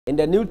In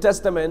the New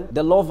Testament,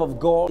 the love of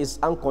God is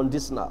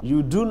unconditional.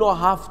 You do not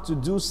have to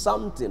do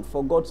something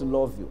for God to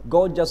love you.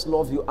 God just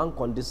loves you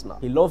unconditional.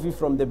 He loved you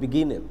from the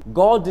beginning.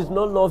 God did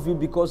not love you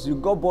because you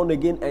got born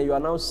again and you are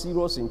now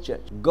serious in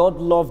church. God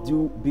loved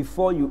you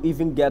before you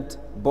even get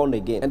born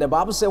again. And the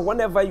Bible says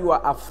whenever you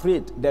are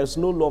afraid, there's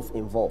no love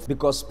involved,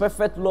 because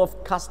perfect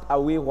love casts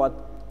away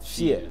what?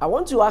 Fear. I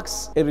want to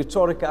ask a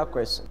rhetorical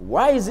question.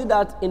 Why is it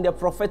that in the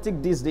prophetic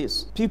these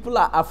days, people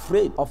are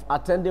afraid of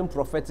attending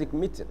prophetic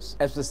meetings,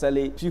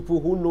 especially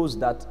people who knows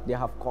that they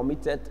have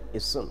committed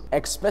a sin,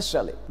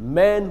 especially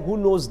men who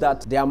knows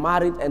that they are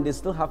married and they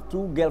still have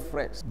 2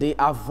 girlfriends? They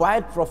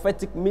avoid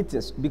prophetic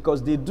meetings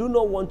because they do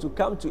not want to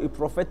come to a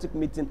prophetic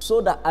meeting so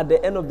that at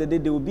the end of the day,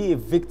 they will be a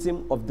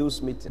victim of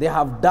those meetings. They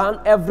have done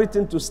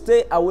everything to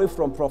stay away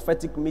from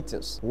prophetic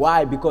meetings.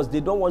 Why? Because they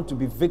don't want to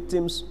be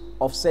victims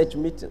of such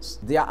meetings.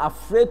 They are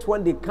afraid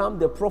when they come,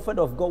 the prophet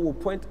of God will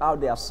point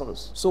out their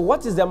sins. So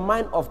what is the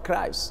mind of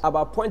Christ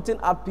about pointing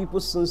out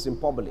people's sins in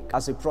public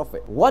as a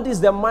prophet? What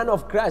is the mind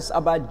of Christ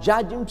about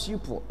judging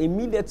people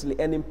immediately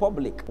and in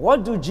public?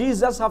 What do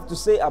Jesus have to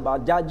say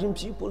about judging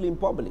people in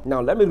public? Now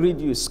let me read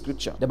you a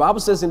scripture. The Bible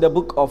says in the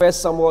book of 1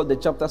 Samuel, the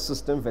chapter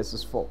 16,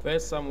 verses 4. 1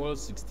 Samuel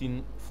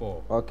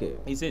 16:4. Okay.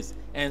 He says,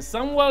 and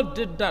Samuel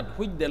did that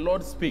which the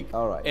Lord spake,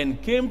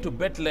 and came to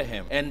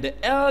Bethlehem, and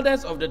the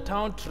elders of the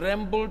town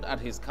trembled at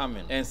his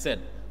coming, and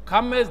said,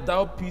 comest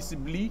thou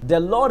peaceably?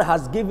 The Lord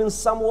has given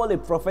Samuel a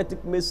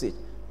prophetic message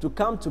to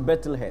come to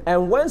Bethlehem.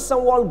 And when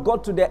Samuel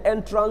got to the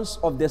entrance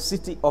of the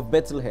city of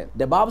Bethlehem,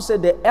 the Bible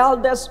said the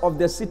elders of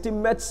the city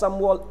met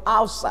Samuel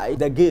outside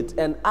the gate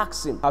and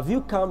asked him, have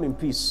you come in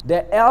peace?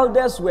 The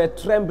elders were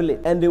trembling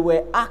and they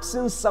were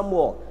asking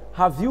Samuel,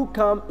 have you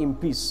come in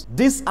peace?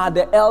 These are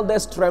the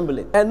elders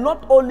trembling. And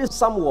not only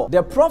Samuel,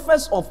 the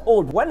prophets of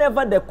old,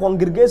 whenever the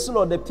congregation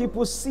or the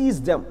people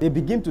sees them, they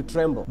begin to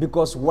tremble,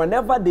 because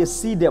whenever they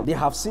see them, they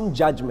have seen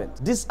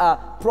judgment. These are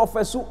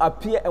prophets who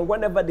appear, and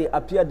whenever they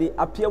appear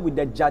with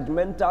the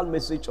judgmental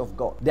message of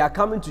God. They are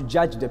coming to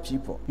judge the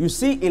people. You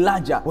see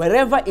Elijah,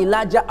 wherever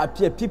Elijah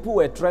appeared, people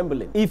were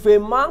trembling. If a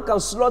man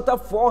can slaughter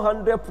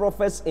 400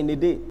 prophets in a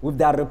day with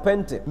their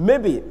repenting,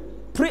 maybe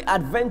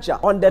pre-adventure,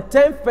 on the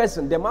 10th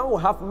person, the man will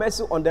have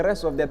mercy on the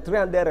rest of the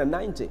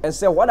 390 and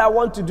say, what I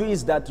want to do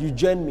is that you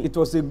join me. It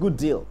was a good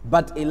deal.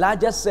 But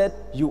Elijah said,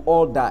 you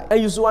all die.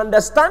 And you should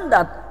understand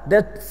that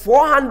the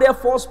 400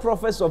 false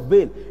prophets of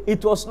Baal,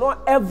 it was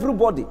not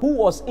everybody who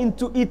was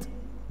into it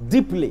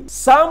deeply.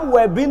 Some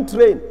were being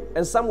trained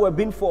and some were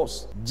being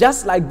forced.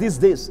 Just like these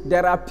days,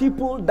 there are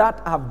people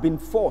that have been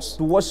forced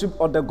to worship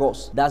other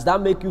gods. Does that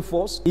make you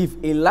forced?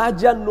 If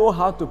Elijah know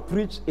how to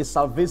preach a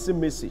salvation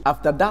message,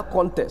 after that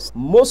contest,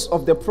 most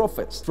of the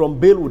prophets from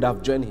Baal would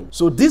have joined him.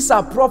 So these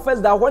are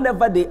prophets that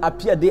whenever they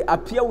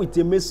appear with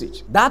a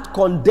message that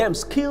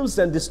condemns, kills,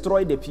 and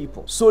destroys the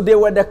people. So they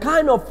were the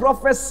kind of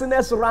prophets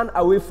sinners ran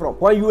away from.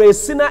 When you are a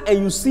sinner and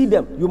you see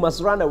them, you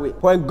must run away.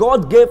 When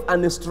God gave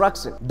an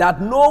instruction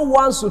that no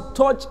one should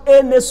touch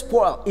any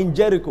spoil in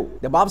Jericho,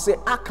 the Bible says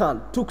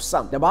Achan took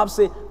some. The Bible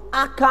says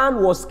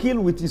Achan was killed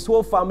with his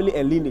whole family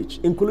and lineage,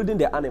 including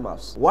the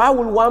animals. Why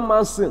will one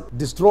man sin?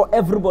 Destroy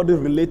everybody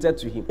related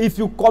to him. If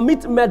you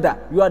commit murder,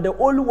 you are the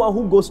only one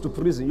who goes to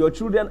prison. Your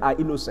children are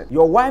innocent.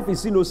 Your wife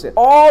is innocent.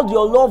 All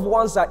your loved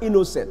ones are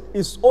innocent.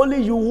 It's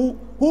only you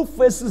who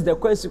faces the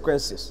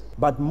consequences.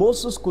 But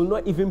Moses could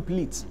not even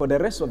plead for the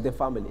rest of the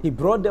family. He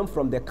brought them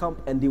from the camp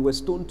and they were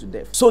stoned to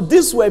death. So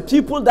these were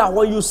people that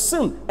when you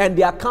sin and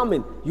they are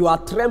coming, you are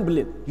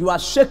trembling, you are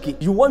shaking,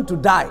 you want to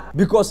die,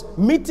 because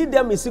meeting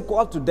them is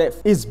equal to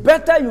death. It's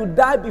better you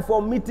die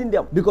before meeting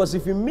them, because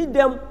if you meet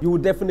them, you will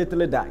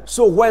definitely die.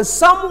 So when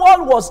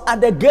Samuel was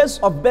at the gates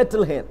of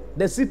Bethlehem,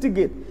 the city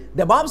gate,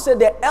 the Bible said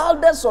the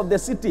elders of the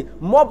city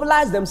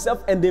mobilized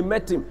themselves and they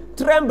met him,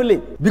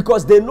 trembling,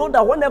 because they know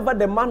that whenever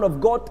the man of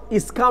God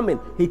is coming,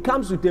 he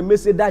comes with a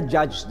message that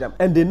judges them.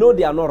 And they know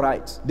they are not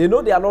right. They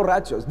know they are not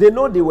righteous. They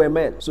know they were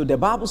men. So the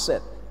Bible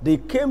said they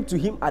came to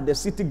him at the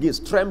city gates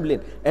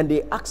trembling, and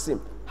they asked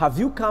him, have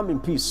you come in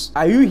peace?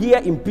 Are you here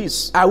in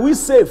peace? Are we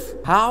safe?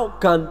 How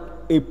can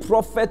a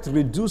prophet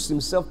reduce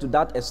himself to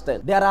that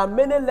extent? There are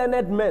many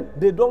learned men,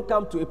 they don't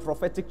come to a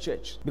prophetic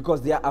church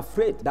because they are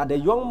afraid that the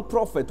young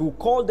prophet will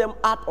call them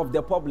out of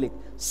the public,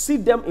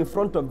 sit them in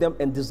front of them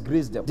and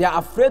disgrace them. They are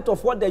afraid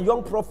of what the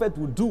young prophet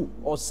will do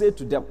or say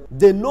to them.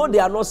 They know they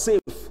are not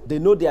safe. They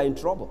know they are in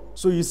trouble.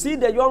 So you see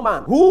the young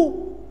man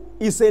who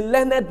is a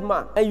learned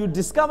man, and you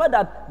discover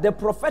that the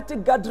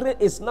prophetic gathering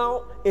is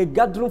now a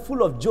gathering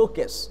full of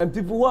jokers and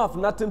people who have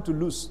nothing to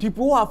lose,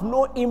 people who have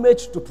no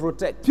image to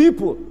protect,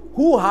 people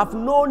who have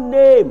no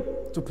name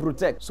to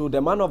protect. So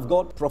the man of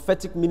God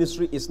prophetic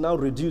ministry is now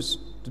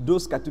reduced to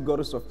those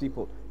categories of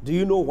people. Do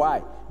you know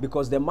why?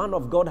 Because the man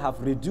of God have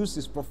reduced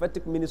his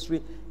prophetic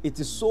ministry. It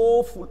is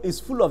so full, it's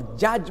full of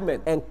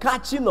judgment and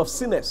catching of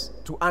sinners,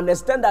 to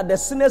understand that the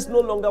sinners no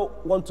longer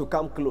want to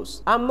come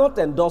close. I'm not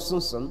endorsing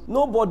sin.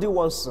 Nobody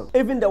wants sin.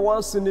 Even the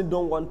ones sinning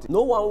don't want it.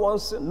 No one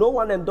wants sin. No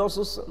one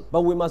endorses sin.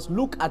 But we must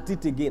look at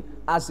it again.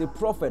 As a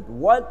prophet,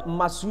 what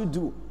must you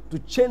do to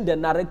change the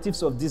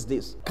narratives of these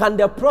days. Can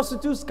the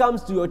prostitutes come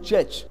to your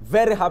church?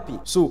 Very happy.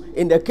 So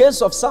in the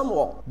case of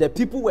Samuel, the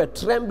people were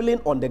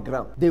trembling on the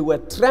ground. They were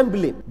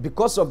trembling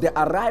because of the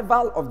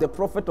arrival of the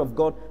prophet of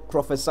God,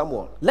 Prophet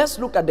Samuel. Let's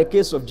look at the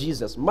case of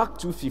Jesus. Mark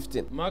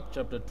 2:15. Mark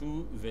chapter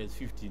 2 verse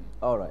 15.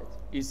 All right.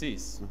 It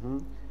says,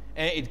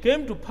 and it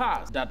came to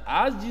pass that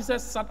as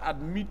Jesus sat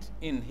at meat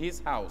in his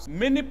house,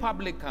 many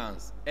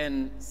publicans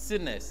and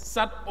sinners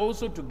sat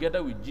also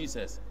together with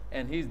Jesus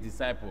and his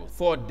disciples.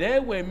 For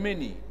there were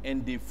many,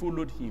 and they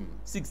followed him.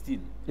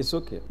 16. It's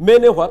okay.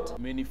 Many what?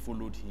 Many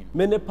followed him.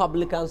 Many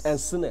publicans and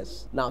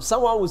sinners. Now,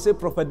 someone will say,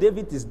 Prophet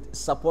David is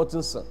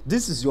supporting son.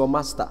 This is your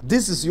master.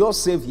 This is your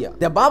savior.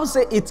 The Bible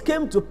says it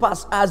came to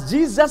pass as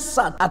Jesus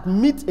sat at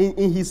meat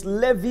in his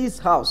Levi's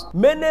house.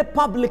 Many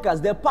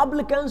publicans, the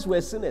publicans were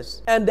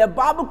sinners. And the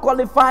Bible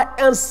qualified,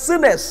 and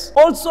sinners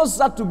also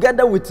sat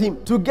together with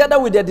him,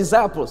 together with the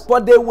disciples. For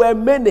they were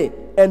many,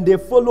 and they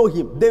follow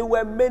him. They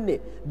were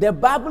many. The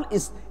Bible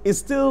is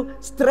still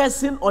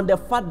stressing on the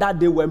fact that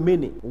they were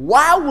many.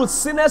 Why would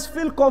sinners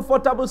feel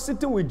comfortable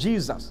sitting with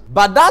Jesus?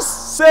 But that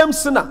same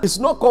sinner is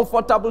not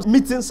comfortable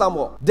meeting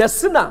someone. The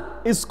sinner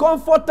is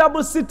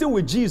comfortable sitting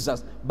with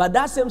Jesus, but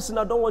that same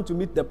sinner don't want to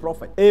meet the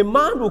prophet. A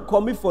man will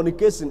commit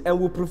fornication and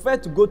will prefer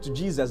to go to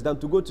Jesus than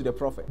to go to the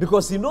prophet,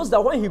 because he knows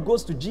that when he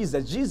goes to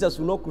Jesus, Jesus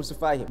will not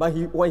crucify him. But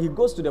when he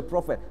goes to the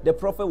prophet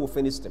will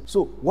finish him.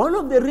 So one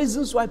of the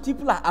reasons why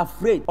people are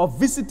afraid of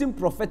visiting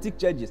prophetic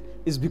churches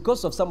is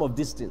because of some of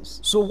these things.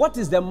 So what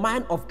is the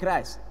mind of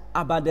Christ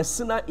about the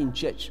sinner in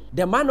church?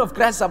 The mind of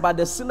Christ about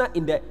the sinner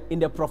in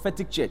the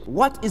prophetic church.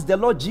 What is the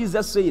Lord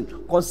Jesus saying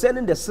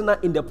concerning the sinner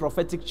in the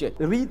prophetic church?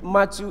 Read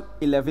Matthew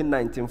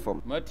 11:19 for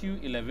me. Matthew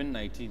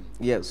 11:19.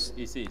 Yes.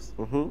 It says,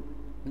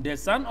 the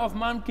Son of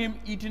Man came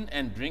eating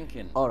and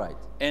drinking. All right.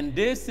 And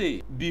they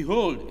say,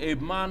 behold, a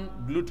man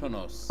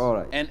gluttonous. All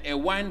right. And a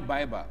wine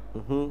bibber.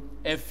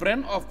 A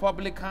friend of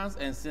publicans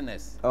and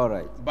sinners. All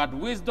right. But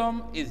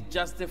wisdom is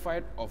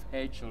justified of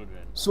her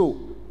children. So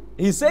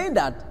he's saying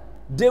that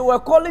they were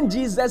calling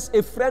Jesus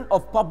a friend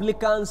of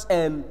publicans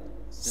and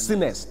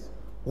sinners.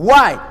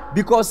 Why?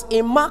 Because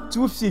in Mark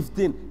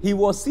 2:15, he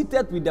was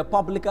seated with the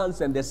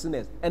publicans and the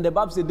sinners. And the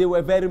Bible said they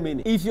were very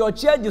many. If your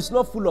church is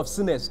not full of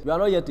sinners, you are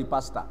not yet a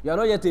pastor. You are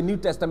not yet a New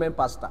Testament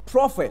pastor.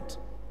 Prophet,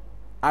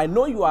 I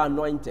know you are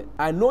anointed.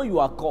 I know you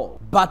are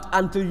called. But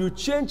until you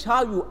change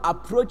how you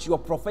approach your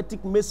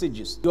prophetic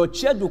messages, your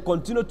church will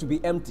continue to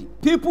be empty.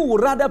 People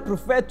would rather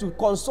prefer to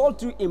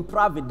consult you in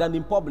private than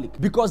in public,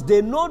 because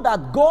they know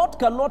that God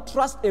cannot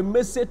trust a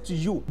message to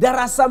you. There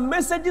are some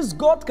messages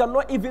God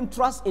cannot even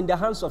trust in the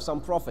hands of some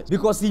prophets,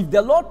 because if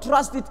the Lord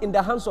trusts it in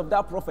the hands of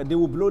that prophet, they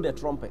will blow the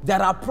trumpet. There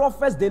are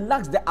prophets, they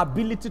lack the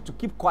ability to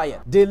keep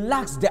quiet. They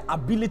lack the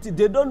ability.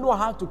 They don't know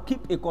how to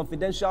keep a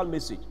confidential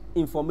message.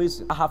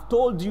 Information. I have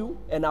told you,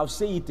 and I'll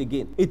say it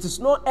again. It is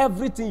not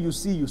everything you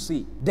see, you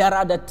see. There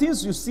are the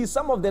things you see.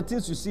 Some of the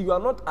things you see, you are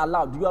not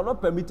allowed. You are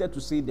not permitted to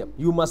say them.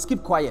 You must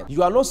keep quiet.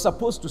 You are not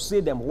supposed to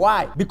say them.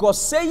 Why?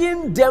 Because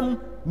saying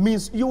them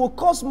means you will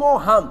cause more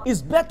harm.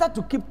 It's better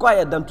to keep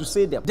quiet than to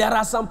say them. There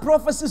are some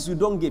prophecies you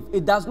don't give.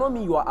 It does not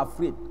mean you are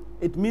afraid.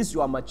 It means you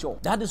are mature.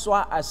 That is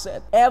why I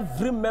said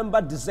every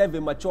member deserves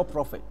a mature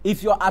prophet.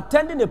 If you're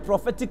attending a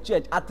prophetic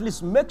church, at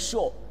least make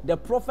sure the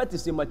prophet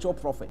is a mature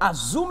prophet.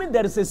 Assuming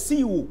there is a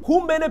CEO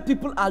who many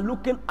people are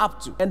looking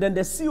up to, and then the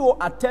CEO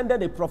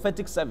attended a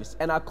prophetic service,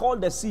 and I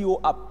called the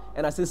CEO up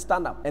and I said,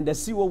 stand up. And the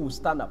CEO will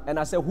stand up. And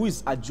I said, who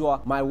is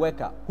Ajua? My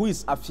worker. Who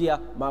is Afia?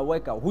 My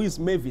worker. Who is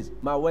Mavis?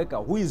 My worker.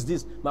 Who is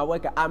this? My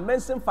worker. I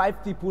mentioned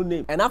 5 people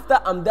names. And after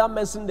I'm done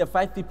mentioning the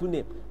 5 people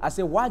names, I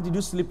said, why did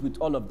you sleep with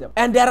all of them?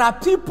 And there are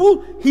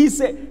people, he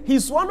said,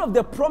 he's one of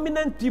the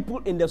prominent people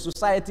in the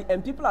society,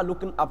 and people are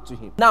looking up to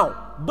him.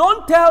 Now,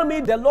 don't tell me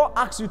the Lord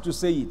asks you to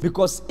say it,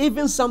 because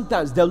even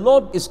sometimes the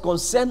Lord is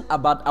concerned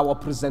about our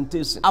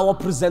presentation. Our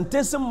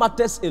presentation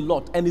matters a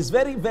lot, and it's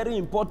very, very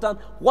important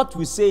what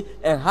we say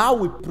and how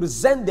we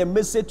present the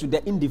message to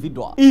the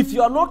individual. If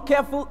you are not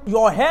careful,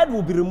 your head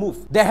will be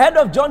removed. The head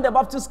of John the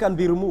Baptist can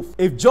be removed.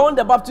 If John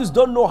the Baptist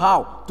don't know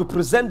how to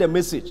present the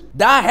message,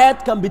 that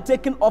head can be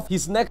taken off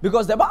his neck,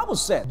 because the Bible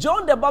said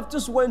John the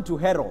Baptist went to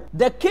Herod.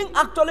 The king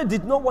actually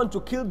did not want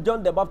to kill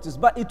John the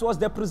Baptist, but it was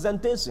the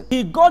presentation.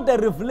 He got the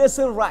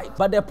revelation right,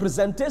 but the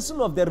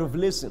presentation of the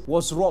revelation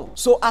was wrong.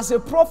 So as a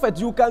prophet,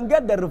 you can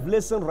get the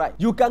revelation right.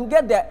 You can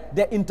get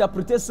the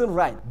interpretation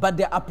right, but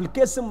the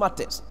application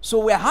matters.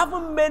 So we're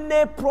having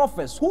many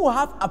prophets who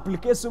have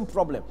application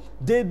problem.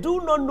 They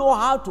do not know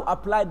how to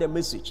apply the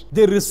message.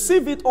 They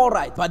receive it all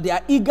right, but they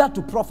are eager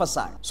to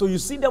prophesy. So you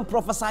see them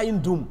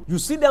prophesying doom. You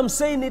see them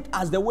saying it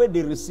as the way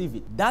they receive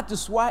it. That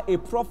is why a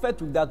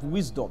prophet with that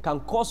wisdom can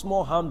cause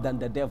more harm than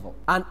the devil.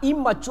 An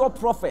immature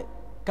prophet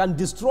can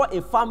destroy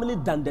a family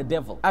than the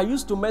devil. I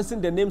used to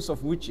mention the names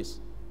of witches.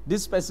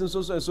 This person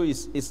so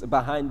is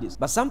behind this.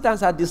 But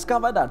sometimes I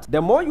discover that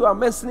the more you are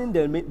mentioning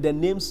the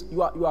names,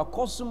 you are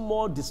causing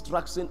more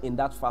destruction in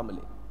that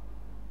family.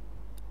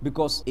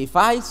 Because if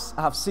I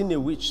have seen a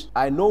witch,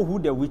 I know who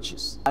the witch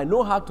is. I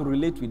know how to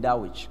relate with that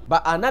witch.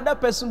 But another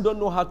person don't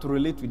know how to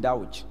relate with that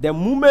witch. The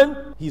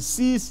moment he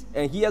sees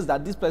and hears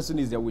that this person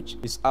is the witch,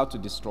 he's out to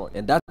destroy.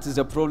 And that is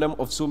the problem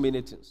of so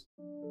many things.